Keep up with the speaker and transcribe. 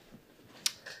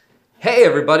Hey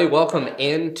everybody, welcome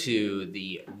into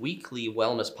the weekly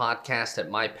wellness podcast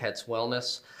at My Pets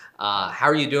Wellness. How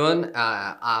are you doing?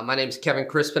 My name is Kevin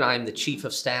Crispin. I'm the Chief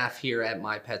of Staff here at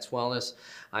My Pets Wellness.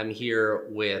 I'm here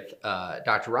with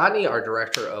Dr. Rodney, our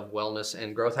Director of Wellness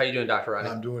and Growth. How are you doing, Dr.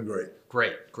 Rodney? I'm doing great.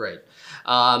 Great.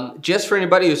 Just for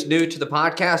anybody who's new to the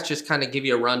podcast, just kind of give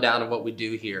you a rundown of what we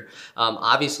do here.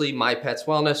 Obviously, My Pets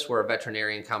Wellness, we're a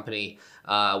veterinarian company.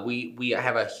 We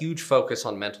have a huge focus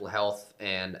on mental health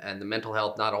and the mental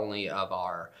health not only of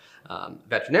our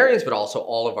veterinarians, but also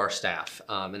all of our staff.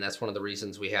 And that's one of the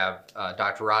reasons we have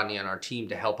Dr. Rodney on our team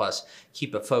to help us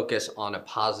keep a focus on a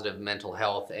positive mental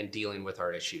health and dealing with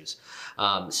our issues.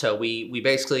 So we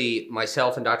basically,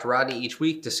 myself and Dr. Rodney, each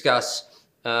week discuss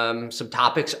some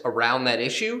topics around that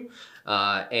issue.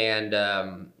 And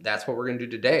that's what we're going to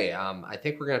do today. I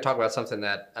think we're going to talk about something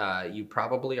that you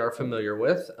probably are familiar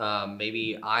with.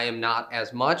 Maybe I am not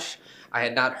as much. I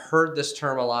had not heard this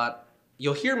term a lot.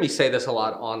 You'll hear me say this a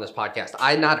lot on this podcast.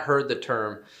 I had not heard the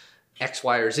term X,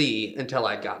 Y, or Z until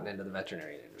I'd gotten into the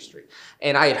veterinarian industry.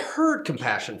 And I had heard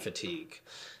compassion fatigue,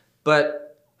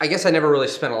 but I guess I never really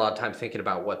spent a lot of time thinking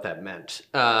about what that meant.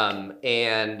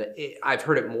 I've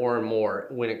heard it more and more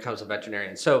when it comes to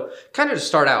veterinarians. So kind of to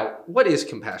start out, what is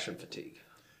compassion fatigue?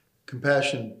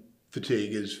 Compassion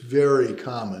fatigue is very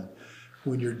common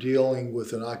when you're dealing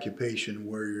with an occupation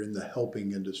where you're in the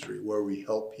helping industry, where we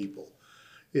help people.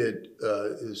 It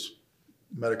is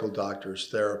medical doctors,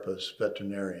 therapists,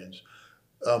 veterinarians.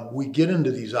 We get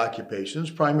into these occupations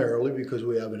primarily because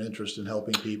we have an interest in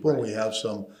helping people, and we have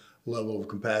some level of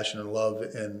compassion and love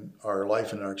in our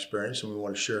life and our experience, and we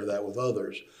want to share that with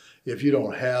others. If you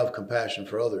don't have compassion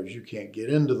for others, you can't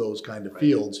get into those kind of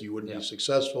fields. You wouldn't be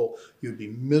successful. You'd be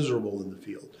miserable in the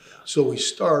field. So we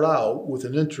start out with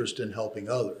an interest in helping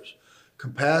others.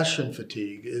 Compassion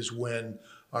fatigue is when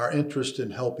our interest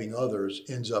in helping others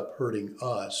ends up hurting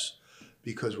us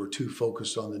because we're too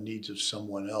focused on the needs of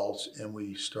someone else, and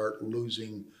we start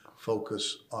losing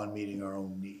focus on meeting our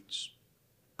own needs.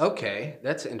 Okay,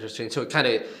 that's interesting. So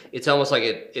it's almost like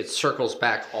it circles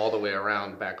back all the way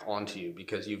around back onto you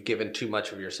because you've given too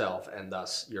much of yourself and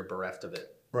thus you're bereft of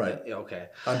it. Right. Okay.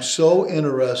 I'm so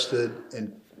interested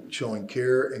in showing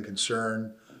care and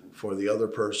concern for the other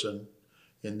person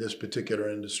in this particular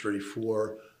industry,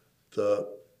 for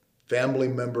the family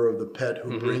member of the pet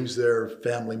who brings their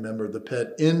family member of the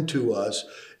pet into us,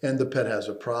 and the pet has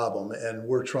a problem. And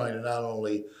we're trying to not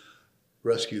only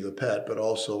rescue the pet, but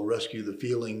also rescue the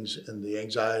feelings and the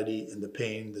anxiety and the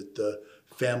pain that the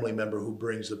family member who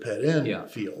brings the pet in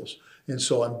feels. And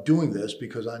so I'm doing this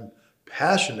because I'm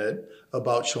passionate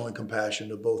about showing compassion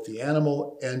to both the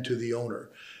animal and to the owner.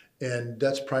 And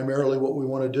that's primarily what we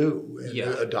want to do. And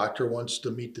a doctor wants to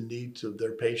meet the needs of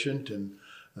their patient, and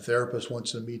a therapist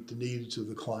wants to meet the needs of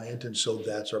the client, and so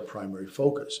that's our primary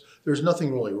focus. There's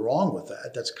nothing really wrong with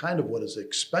that. That's kind of what is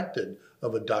expected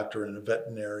of a doctor and a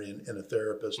veterinarian and a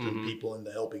therapist and people in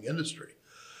the helping industry.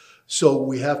 So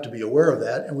we have to be aware of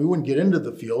that, and we wouldn't get into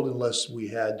the field unless we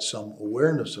had some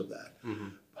awareness of that.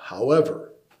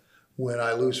 However, when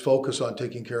I lose focus on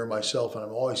taking care of myself, and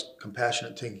I'm always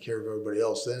compassionate taking care of everybody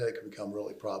else, then it can become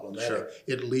really problematic. Sure.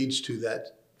 It leads to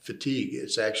that fatigue.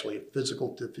 It's actually a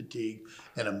physical fatigue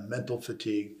and a mental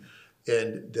fatigue,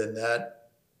 and then that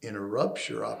interrupts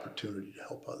your opportunity to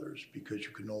help others because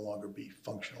you can no longer be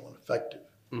functional and effective.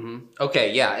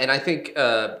 Okay, yeah, and I think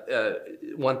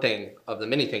one thing of the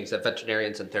many things that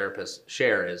veterinarians and therapists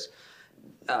share is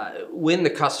when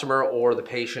the customer or the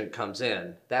patient comes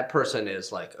in, that person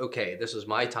is like, okay, this is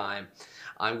my time.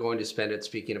 I'm going to spend it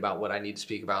speaking about what I need to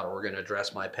speak about, or we're going to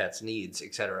address my pet's needs,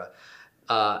 etc.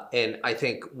 And I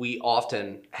think we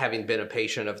often, having been a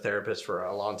patient of therapists for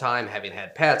a long time, having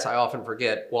had pets, I often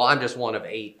forget, well, I'm just one of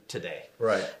 8 today.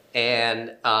 Right.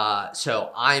 And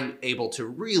so I'm able to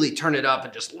really turn it up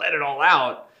and just let it all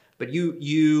out. But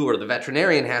you or the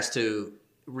veterinarian has to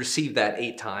receive that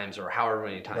 8 times or however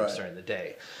many times during the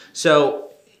day.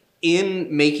 So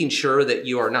in making sure that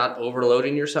you are not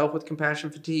overloading yourself with compassion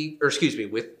fatigue, or excuse me,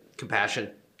 with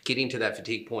compassion, getting to that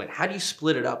fatigue point, how do you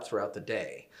split it up throughout the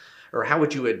day? Or how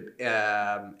would you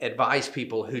advise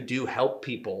people who do help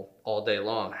people all day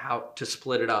long how to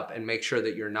split it up and make sure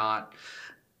that you're not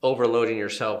overloading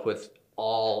yourself with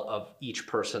all of each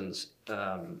person's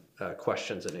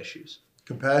questions and issues?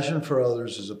 Compassion for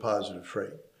others is a positive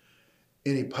trait.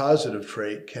 Any positive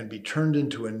trait can be turned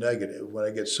into a negative when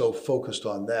I get so focused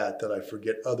on that I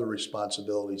forget other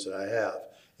responsibilities that I have,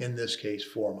 in this case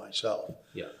for myself.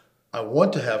 Yeah. I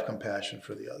want to have compassion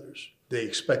for the others. They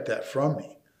expect that from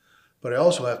me. But I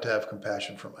also have to have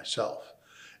compassion for myself.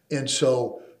 And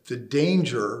so The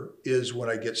danger is when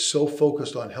I get so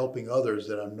focused on helping others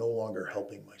that I'm no longer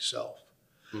helping myself.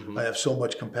 I have so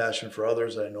much compassion for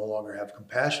others that I no longer have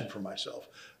compassion for myself.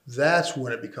 That's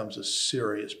when it becomes a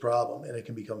serious problem, and it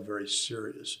can become very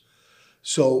serious.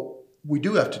 So we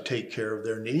do have to take care of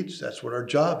their needs. That's what our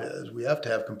job is. We have to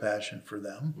have compassion for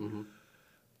them.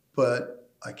 But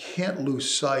I can't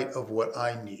lose sight of what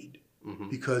I need.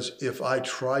 Because if I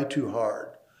try too hard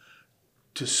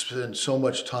to spend so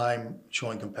much time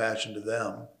showing compassion to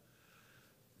them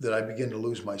that I begin to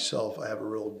lose myself, I have a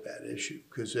real bad issue.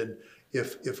 Because then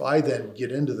if I then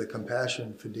get into the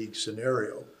compassion fatigue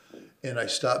scenario and I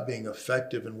stop being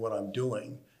effective in what I'm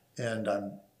doing and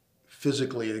I'm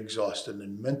physically exhausted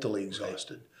and mentally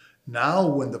exhausted, now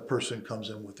when the person comes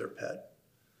in with their pet,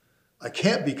 I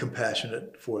can't be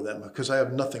compassionate for them because I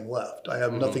have nothing left. I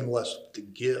have nothing left to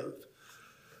give.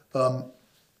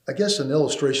 I guess an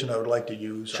illustration I would like to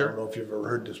use, I don't know if you've ever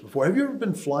heard this before. Have you ever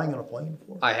been flying on a plane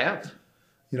before? I have.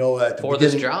 You know, at the For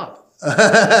beginning, this job.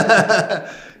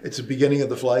 it's the beginning of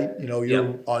the flight. You know,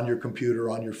 you're on your computer,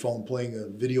 on your phone, playing a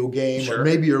video game, or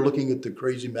maybe you're looking at the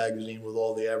crazy magazine with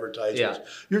all the advertisements.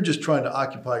 You're just trying to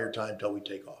occupy your time till we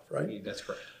take off, right? That's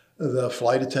correct. The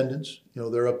flight attendants, you know,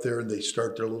 they're up there and they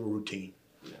start their little routine,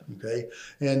 okay?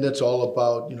 And that's all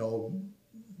about, you know,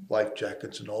 life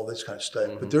jackets and all this kind of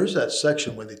stuff. But there's that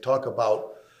section when they talk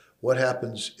about what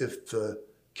happens if the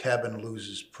cabin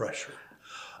loses pressure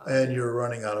and you're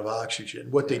running out of oxygen.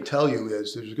 What they tell you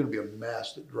is there's going to be a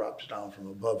mass that drops down from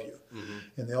above you.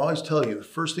 And they always tell you the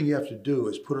first thing you have to do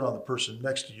is put it on the person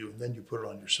next to you, and then you put it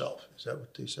on yourself. Is that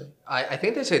what they say? I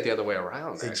think they say it the other way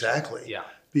around. Actually. Exactly. Yeah.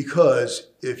 Because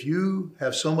if you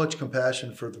have so much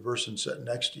compassion for the person sitting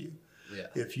next to you,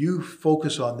 if you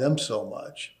focus on them so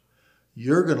much,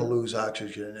 you're going to lose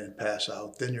oxygen and pass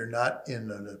out. Then you're not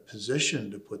in a position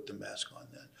to put the mask on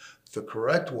then. The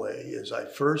correct way is I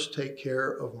first take care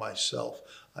of myself.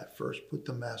 I first put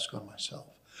the mask on myself.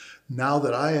 Now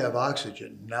that I have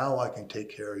oxygen, now I can take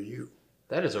care of you.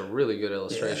 That is a really good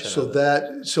illustration.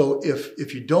 So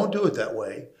if you don't do it that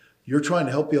way, you're trying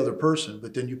to help the other person,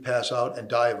 but then you pass out and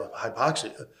die of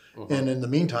hypoxia. And in the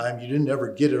meantime, you didn't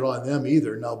ever get it on them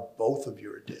either. Now both of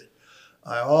you are dead.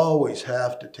 I always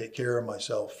have to take care of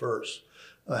myself first.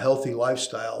 A healthy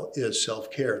lifestyle is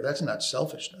self-care. That's not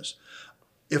selfishness.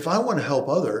 If I want to help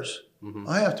others,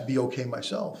 I have to be okay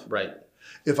myself. Right.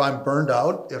 If I'm burned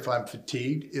out, if I'm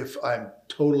fatigued, if I'm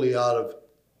totally out of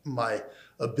my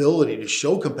ability to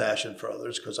show compassion for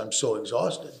others because I'm so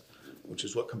exhausted, which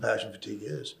is what compassion fatigue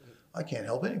is, I can't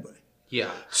help anybody.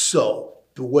 Yeah. So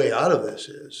the way out of this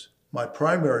is my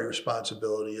primary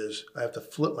responsibility is I have to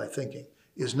flip my thinking,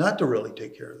 is not to really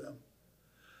take care of them.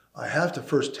 I have to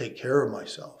first take care of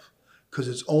myself, because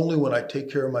it's only when I take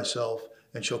care of myself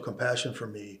and show compassion for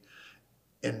me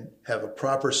and have a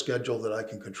proper schedule that I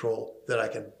can control, that I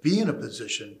can be in a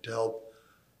position to help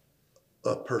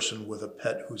a person with a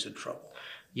pet who's in trouble.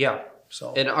 Yeah.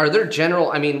 So, and are there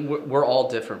general, I mean, we're all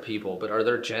different people, but are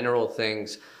there general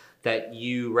things that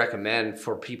you recommend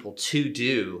for people to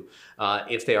do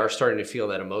if they are starting to feel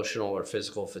that emotional or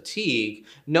physical fatigue,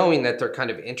 knowing that they're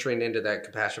kind of entering into that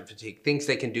compassion fatigue, things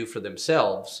they can do for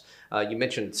themselves? You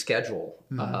mentioned schedule,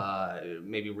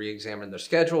 maybe re-examine their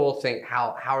schedule, think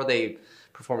how are they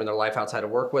performing their life outside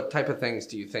of work? What type of things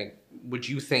would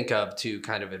you think of to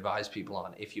kind of advise people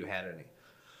on if you had any?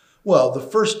 Well, the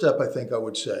first step I think I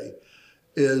would say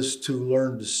is to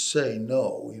learn to say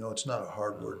no. You know, it's not a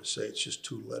hard word to say. It's just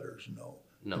two letters, no.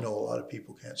 You know, a lot of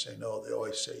people can't say no. They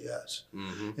always say yes.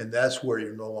 And that's where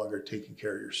you're no longer taking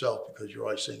care of yourself, because you're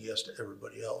always saying yes to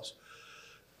everybody else.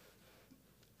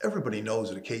 Everybody knows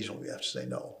that occasionally we have to say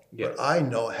no. But I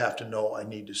have to know I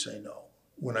need to say no.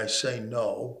 When I say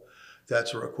no,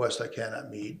 that's a request I cannot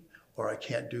meet, or I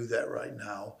can't do that right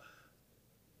now.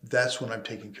 That's when I'm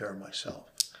taking care of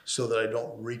myself, so that I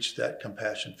don't reach that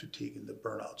compassion fatigue and the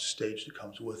burnout stage that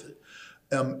comes with it.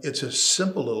 It's a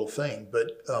simple little thing,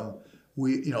 but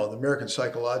the American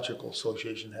Psychological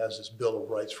Association has this Bill of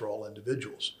Rights for all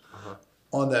individuals.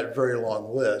 On that very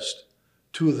long list,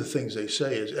 two of the things they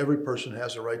say is every person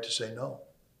has a right to say no.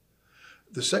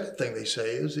 The second thing they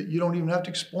say is that you don't even have to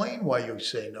explain why you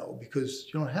say no, because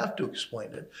you don't have to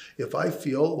explain it. If I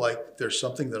feel like there's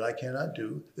something that I cannot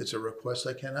do, it's a request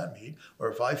I cannot meet,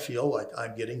 or if I feel like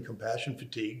I'm getting compassion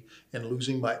fatigue and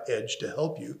losing my edge to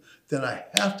help you, then I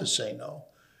have to say no.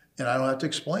 And I don't have to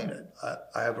explain it.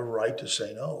 I have a right to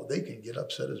say no. They can get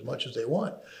upset as much as they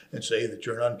want and say that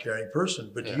you're an uncaring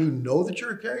person, but do you know that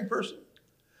you're a caring person?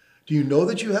 Do you know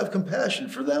that you have compassion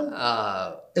for them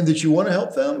and that you want to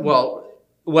help them? Well,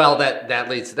 Well, that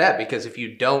leads to that, because if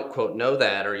you don't, quote, know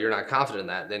that, or you're not confident in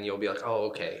that, then you'll be like, oh,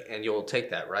 okay. And you'll take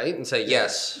that, right? And say,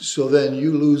 yes. So then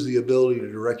you lose the ability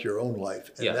to direct your own life,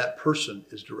 and Yeah. that person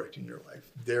is directing your life.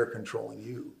 They're controlling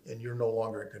you, and you're no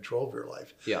longer in control of your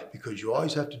life. Yeah. Because you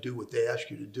always have to do what they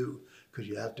ask you to do, because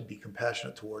you have to be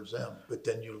compassionate towards them. But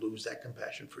then you lose that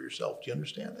compassion for yourself. Do you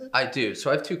understand that? I do. So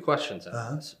I have two questions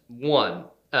on this. One,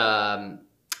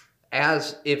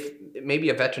 as if maybe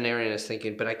a veterinarian is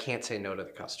thinking, but I can't say no to the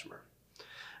customer.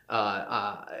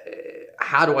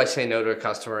 How do I say no to a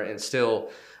customer and still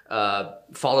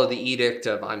follow the edict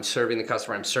of I'm serving the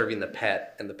customer, I'm serving the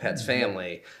pet and the pet's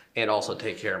family, and also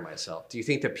take care of myself? Do you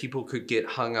think that people could get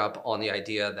hung up on the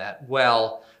idea that,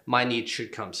 well, my needs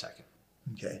should come second?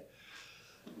 Okay.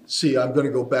 See, I'm going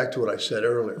to go back to what I said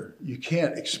earlier. You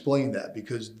can't explain that,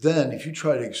 because then if you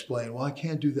try to explain, well, I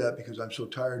can't do that because I'm so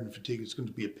tired and fatigued, it's going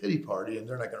to be a pity party, and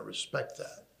they're not going to respect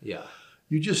that. Yeah.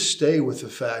 You just stay with the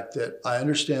fact that I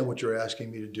understand what you're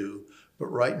asking me to do, but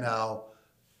right now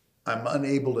I'm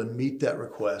unable to meet that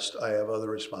request. I have other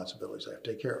responsibilities I have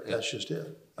to take care of. Yeah. That's just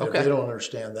it. And Okay. if they don't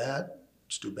understand that,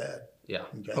 it's too bad. Yeah.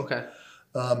 Okay.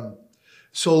 Okay.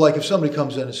 So like if somebody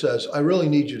comes in and says, I really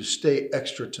need you to stay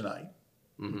extra tonight,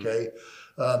 okay,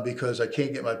 because I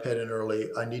can't get my pet in early.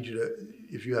 I need you to,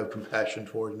 if you have compassion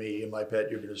towards me and my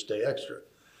pet, you're going to stay extra.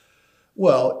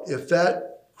 Well, if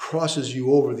that crosses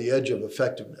you over the edge of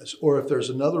effectiveness, or if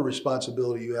there's another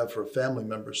responsibility you have for a family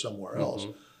member somewhere else,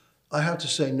 I have to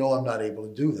say, no, I'm not able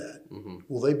to do that.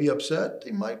 Will they be upset?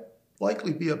 They might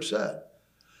likely be upset.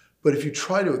 But if you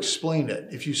try to explain it,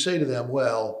 if you say to them,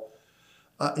 well,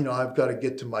 I've got to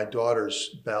get to my daughter's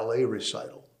ballet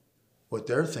recital, what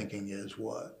they're thinking is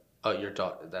what? Oh, your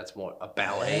dog, that's more a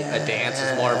ballet, a dance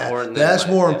is more important than That's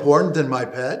my more pet. important than my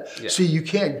pet. Yeah. See, you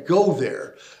can't go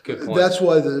there. Good point. That's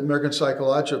why the American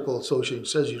Psychological Association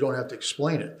says you don't have to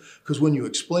explain it, because when you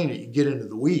explain it, you get into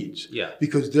the weeds. Yeah.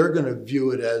 Because they're going to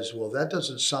view it as, well, that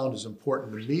doesn't sound as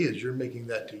important to me as you're making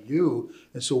that to you,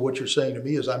 and so what you're saying to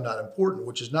me is I'm not important,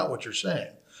 which is not what you're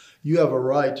saying. You have a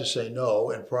right to say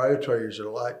no and prioritize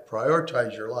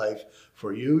your life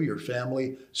for you, your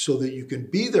family, so that you can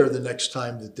be there the next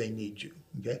time that they need you.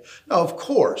 Okay. Now, of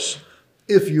course,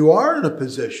 if you are in a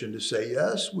position to say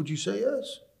yes, would you say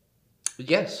yes?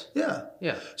 Yes. Yeah.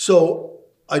 Yeah. So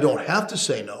I don't have to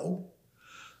say no,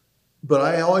 but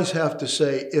I always have to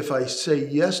say, if I say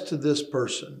yes to this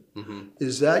person,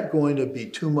 is that going to be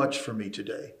too much for me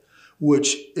today?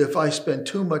 Which, if I spend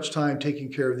too much time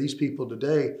taking care of these people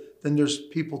today, then there's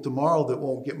people tomorrow that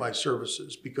won't get my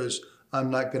services because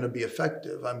I'm not going to be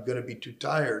effective. I'm going to be too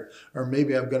tired. Or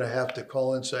maybe I'm going to have to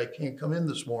call and say, I can't come in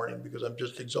this morning because I'm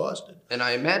just exhausted. And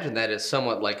I imagine that is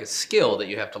somewhat like a skill that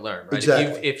you have to learn, right?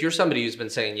 Exactly. If you're somebody who's been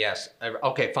saying yes,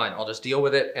 okay, fine, I'll just deal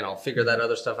with it and I'll figure that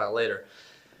other stuff out later.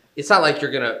 It's not like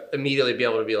you're going to immediately be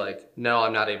able to be like, no,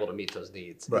 I'm not able to meet those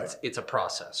needs. Right. It's a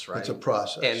process, right? It's a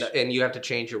process. And you have to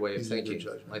change your way of Easy to thinking,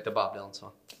 judgment. like the Bob Dylan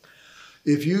song.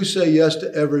 If you say yes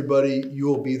to everybody, you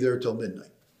will be there till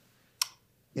midnight.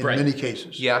 In Right. many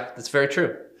cases. Yeah, that's very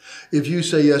true. If you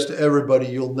say yes to everybody,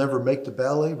 you'll never make the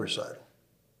ballet recital.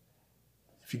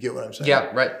 If you get what I'm saying. Yeah,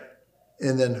 right.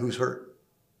 And then who's hurt?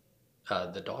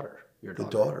 The daughter, your The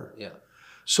daughter. daughter. Yeah.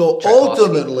 So Tchaikovsky.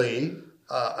 ultimately,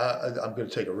 I'm going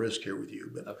to take a risk here with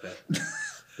you, but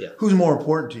Okay. who's more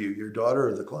important to you, your daughter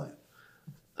or the client?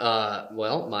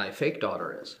 Well, my fake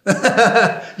daughter is.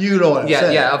 You know what I'm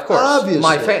saying. Yeah, of course.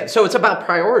 Obviously. So it's about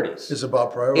priorities. It's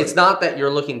about priority. It's not that you're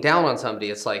looking down on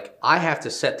somebody. It's like, I have to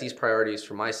set these priorities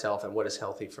for myself and what is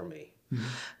healthy for me.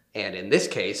 And in this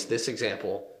case, this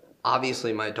example,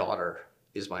 obviously my daughter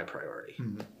is my priority.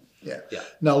 Yeah. Yeah.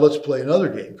 Now let's play another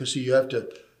game, because see, you have to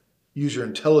use your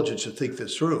intelligence to think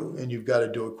this through, and you've got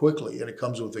to do it quickly, and it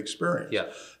comes with experience. Yeah.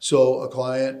 So a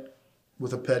client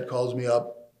with a pet calls me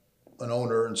up, an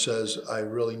owner, and says, I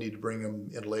really need to bring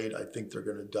them in late. I think they're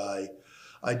going to die.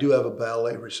 I do have a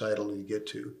ballet recital to get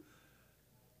to,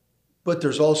 but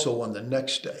there's also one the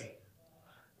next day.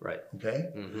 Right. Okay?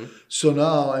 So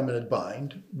now I'm in a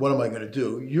bind. What am I going to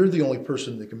do? You're the only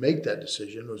person that can make that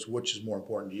decision, which is more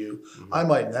important to you. I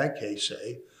might, in that case,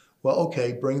 say, well,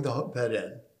 okay, bring the pet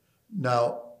in.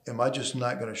 Now, am I just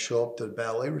not going to show up to the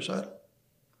ballet recital?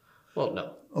 Well,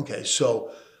 no. Okay,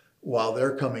 so while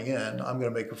they're coming in, I'm going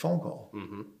to make a phone call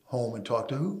home and talk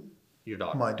to who? Your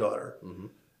daughter. My daughter,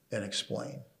 and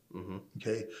explain.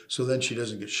 Okay, so then she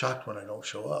doesn't get shocked when I don't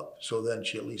show up. So then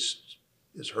she at least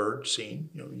is heard, seen,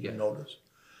 you notice.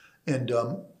 And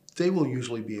they will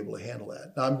usually be able to handle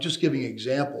that. Now, I'm just giving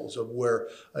examples of where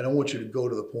I don't want you to go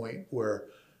to the point where,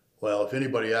 well, if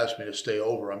anybody asks me to stay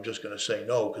over, I'm just going to say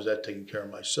no because that's taking care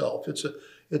of myself. It's a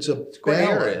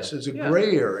balance. It's a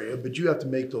gray area, but you have to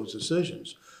make those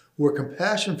decisions. Where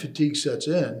compassion fatigue sets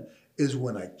in is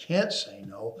when I can't say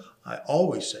no. I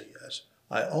always say yes.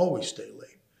 I always stay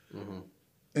late. Mm-hmm.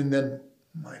 And then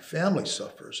my family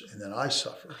suffers, and then I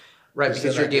suffer. Right,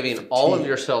 because you're giving all of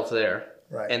yourself there.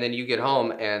 Right. And then you get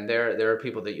home, and there are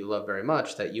people that you love very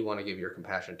much that you want to give your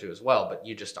compassion to as well, but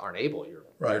you just aren't able.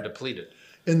 You're depleted.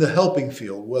 In the helping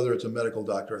field, whether it's a medical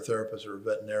doctor, a therapist, or a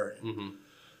veterinarian, mm-hmm.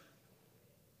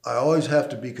 I always have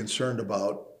to be concerned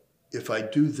about, if I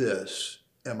do this,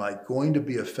 am I going to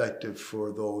be effective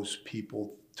for those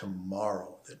people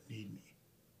tomorrow that need me?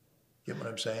 Get what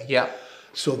I'm saying? Yeah.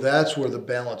 So that's where the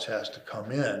balance has to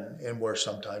come in, and where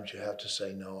sometimes you have to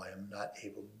say, no, I am not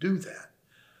able to do that.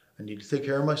 I need to take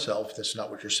care of myself. That's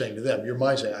not what you're saying to them. Your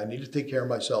mind's saying, I need to take care of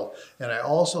myself. And I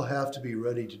also have to be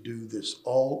ready to do this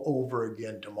all over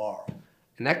again tomorrow.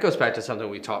 And that goes back to something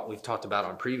we've talked about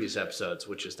on previous episodes,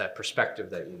 which is that perspective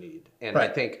that you need. And I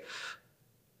think,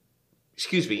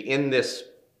 in the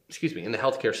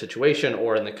healthcare situation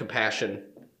or in the compassion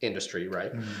industry,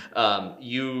 right? Mm-hmm.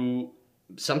 You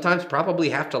sometimes probably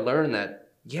have to learn that,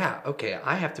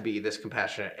 I have to be this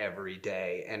compassionate every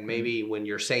day. And maybe when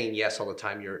you're saying yes all the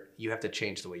time, you have to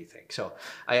change the way you think. So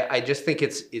I just think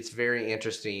it's very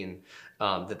interesting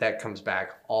that comes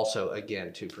back also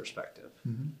again to perspective.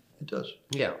 Mm-hmm. It does.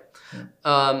 Yeah.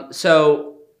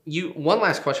 So one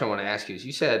last question I want to ask you is,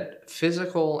 you said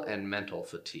physical and mental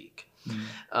fatigue.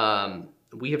 Mm-hmm.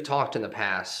 We have talked in the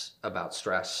past about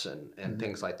stress and mm-hmm.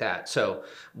 things like that. So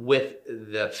with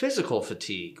the physical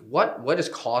fatigue, what is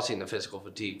causing the physical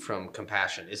fatigue from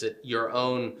compassion? Is it your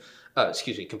own,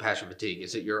 compassion fatigue?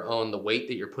 Is it your own, the weight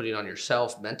that you're putting on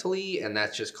yourself mentally, and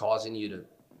that's just causing you to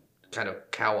kind of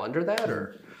cow under that,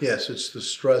 or? Yes, it's the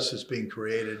stress that's being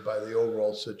created by the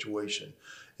overall situation.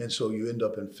 And so you end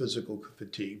up in physical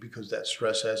fatigue because that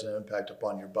stress has an impact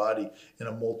upon your body in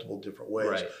a multiple different ways.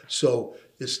 Right. So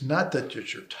it's not that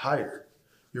you're tired.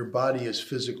 Your body is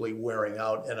physically wearing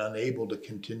out and unable to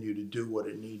continue to do what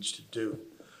it needs to do.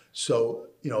 So,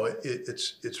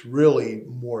 it's really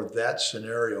more that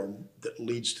scenario that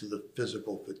leads to the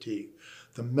physical fatigue.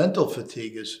 The mental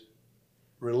fatigue is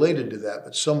related to that,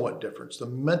 but somewhat different. The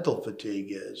mental fatigue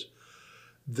is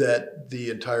that the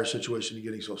entire situation is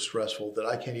getting so stressful that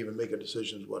I can't even make a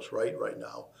decision as what's right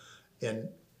now. And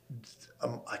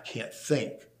I can't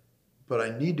think, but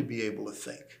I need to be able to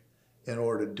think in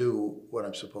order to do what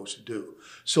I'm supposed to do.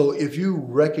 So if you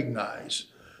recognize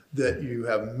that you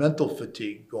have mental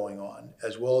fatigue going on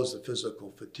as well as the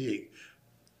physical fatigue,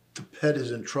 the pet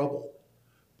is in trouble.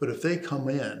 But if they come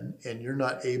in and you're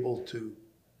not able to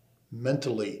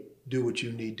mentally do what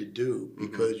you need to do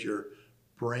because mm-hmm. your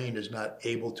brain is not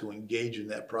able to engage in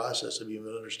that process of even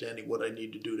understanding what I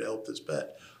need to do to help this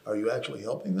pet, are you actually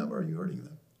helping them or are you hurting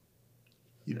them?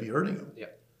 You'd be hurting them. Yeah.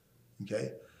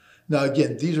 Okay. Now,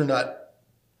 again, these are not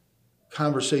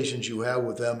conversations you have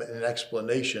with them and an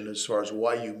explanation as far as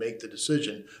why you make the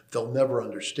decision. They'll never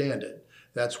understand it.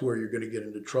 That's where you're going to get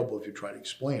into trouble if you try to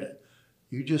explain it.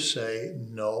 You just say,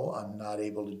 no, I'm not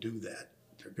able to do that.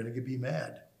 They're going to be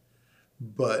mad.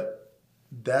 But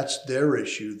that's their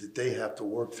issue that they have to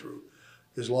work through.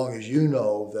 As long as you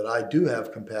know that I do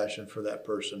have compassion for that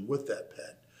person with that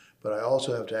pet, but I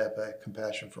also have to have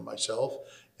compassion for myself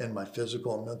and my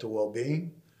physical and mental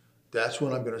well-being, that's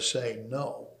when I'm going to say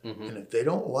no. Mm-hmm. And if they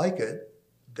don't like it,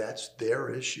 that's their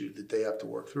issue that they have to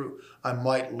work through. I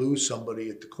might lose somebody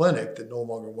at the clinic that no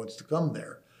longer wants to come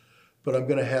there, but I'm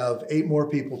going to have 8 more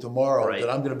people tomorrow that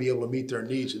I'm going to be able to meet their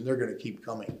needs, and they're going to keep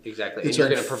coming. Exactly. It's and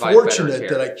you're unfortunate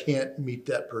that I can't meet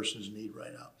that person's need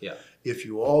right now. Yeah. If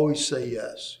you always say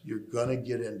yes, you're going to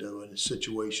get into a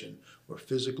situation where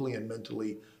physically and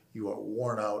mentally you are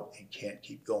worn out and can't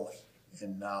keep going.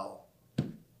 And now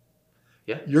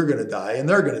you're going to die and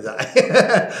they're going to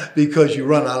die because you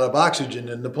run out of oxygen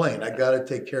in the plane. I got to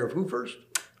take care of who first?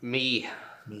 Me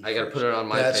I got to put it on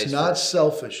my face. That's not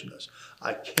selfishness.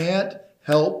 I can't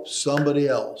help somebody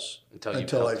else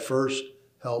until I first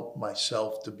help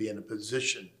myself to be in a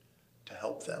position to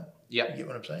help them. Yeah. You get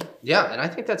what I'm saying? Yeah, and I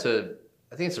think it's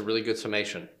a really good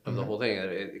summation of the whole thing.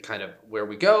 It kind of where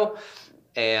we go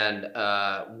and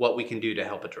what we can do to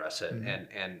help address it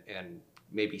and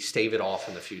maybe stave it off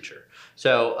in the future.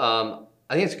 So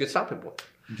I think it's a good stopping point.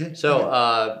 Okay. So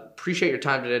appreciate your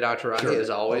time today, Dr. Rodney, as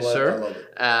always, sir. I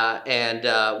love it.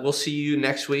 And we'll see you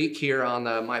next week here on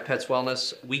the My Pets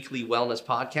Wellness Weekly Wellness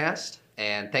Podcast.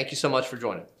 And thank you so much for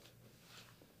joining.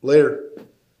 Later.